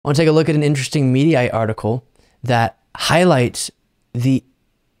I want to take a look at an interesting Mediaite article that highlights the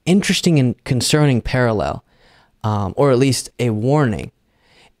interesting and concerning parallel, or at least a warning,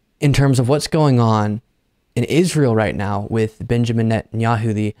 in terms of what's going on in Israel right now with Benjamin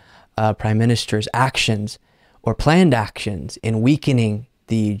Netanyahu, the Prime Minister's actions or planned actions in weakening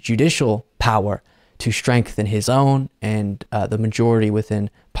the judicial power to strengthen his own and the majority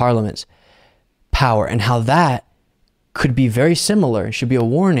within Parliament's power, and how that could be very similar and should be a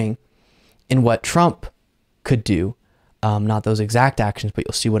warning in what Trump could do. Not those exact actions, but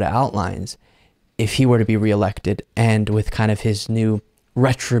you'll see what it outlines if he were to be reelected, and with kind of his new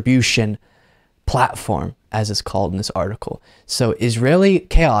retribution platform, as it's called in this article. So Israeli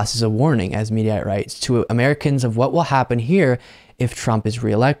chaos is a warning, as Mediaite writes, to Americans of what will happen here if Trump is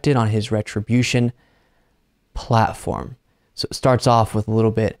reelected on his retribution platform. So it starts off with a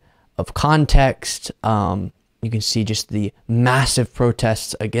little bit of context. You can see just the massive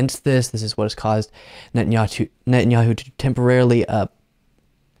protests against this. This is what has caused Netanyahu to temporarily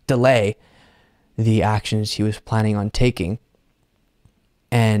delay the actions he was planning on taking.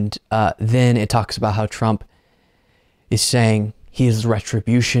 And then it talks about how Trump is saying he is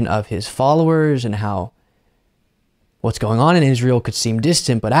retribution of his followers, and how what's going on in Israel could seem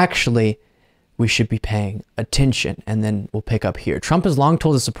distant, but actually we should be paying attention. And then we'll pick up here. Trump has long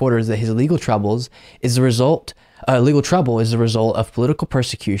told his supporters that his legal trouble is the result of political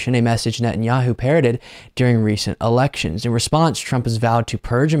persecution, a message Netanyahu parroted during recent elections. In response, Trump has vowed to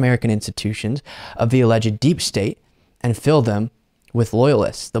purge American institutions of the alleged deep state and fill them with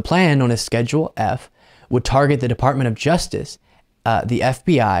loyalists. The plan, known as Schedule F, would target the Department of Justice, the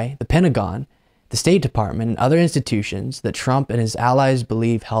FBI, the Pentagon, the State Department, and other institutions that Trump and his allies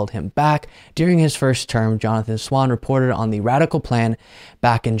believe held him back. During his first term, Jonathan Swan reported on the radical plan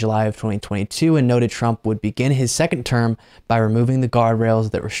back in July of 2022 and noted Trump would begin his second term by removing the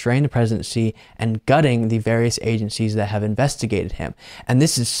guardrails that restrain the presidency and gutting the various agencies that have investigated him. And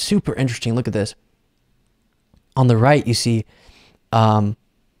this is super interesting. Look at this. On the right, you see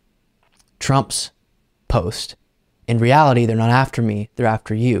Trump's post. In reality, they're not after me, they're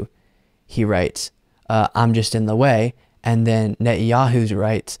after you. He writes, I'm just in the way. And then Netanyahu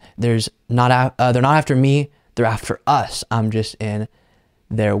writes, they're not after me, they're after us. I'm just in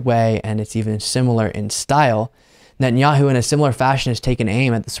their way. And it's even similar in style. Netanyahu, in a similar fashion, has taken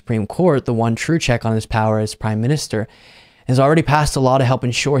aim at the Supreme Court, the one true check on his power as prime minister, has already passed a law to help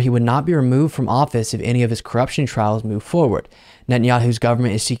ensure he would not be removed from office if any of his corruption trials move forward. Netanyahu's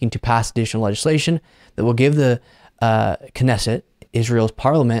government is seeking to pass additional legislation that will give the Knesset, Israel's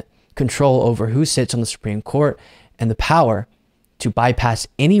parliament, control over who sits on the Supreme Court and the power to bypass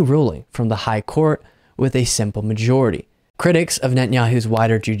any ruling from the High Court with a simple majority. Critics of Netanyahu's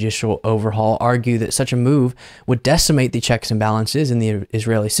wider judicial overhaul argue that such a move would decimate the checks and balances in the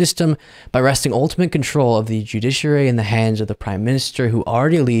Israeli system by resting ultimate control of the judiciary in the hands of the prime minister, who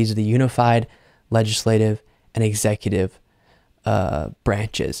already leads the unified legislative and executive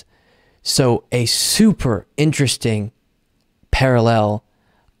branches. So a super interesting parallel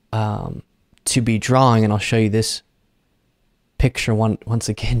to be drawing, and I'll show you this picture once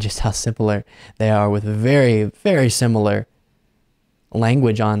again, just how similar they are, with very, very similar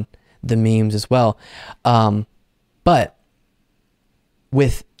language on the memes as well. But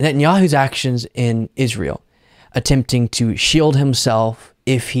with Netanyahu's actions in Israel, attempting to shield himself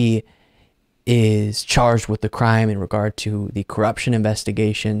if he is charged with the crime in regard to the corruption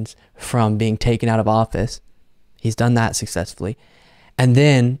investigations from being taken out of office, he's done that successfully, and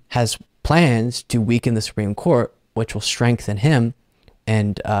then has plans to weaken the Supreme Court, which will strengthen him,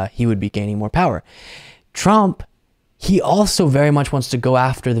 and he would be gaining more power. Trump, he also very much wants to go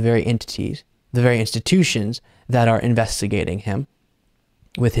after the very entities, the very institutions that are investigating him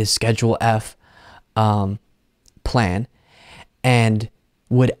with his Schedule F plan, and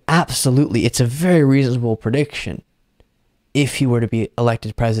would absolutely, it's a very reasonable prediction, if he were to be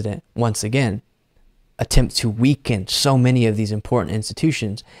elected president once again, attempt to weaken so many of these important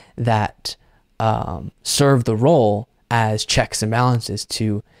institutions that serve the role as checks and balances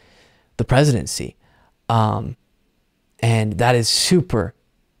to the presidency. And that is super,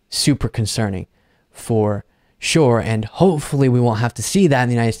 super concerning for sure. And hopefully we won't have to see that in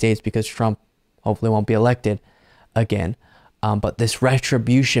the United States, because Trump hopefully won't be elected again. But this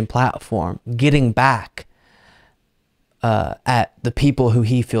retribution platform, getting back at the people who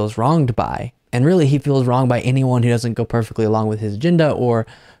he feels wronged by, and really he feels wronged by anyone who doesn't go perfectly along with his agenda or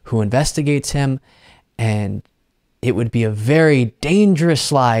who investigates him. And it would be a very dangerous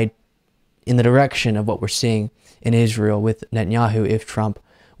slide in the direction of what we're seeing in Israel with Netanyahu if Trump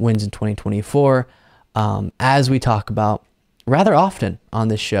wins in 2024. As we talk about rather often on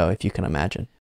this show, if you can imagine.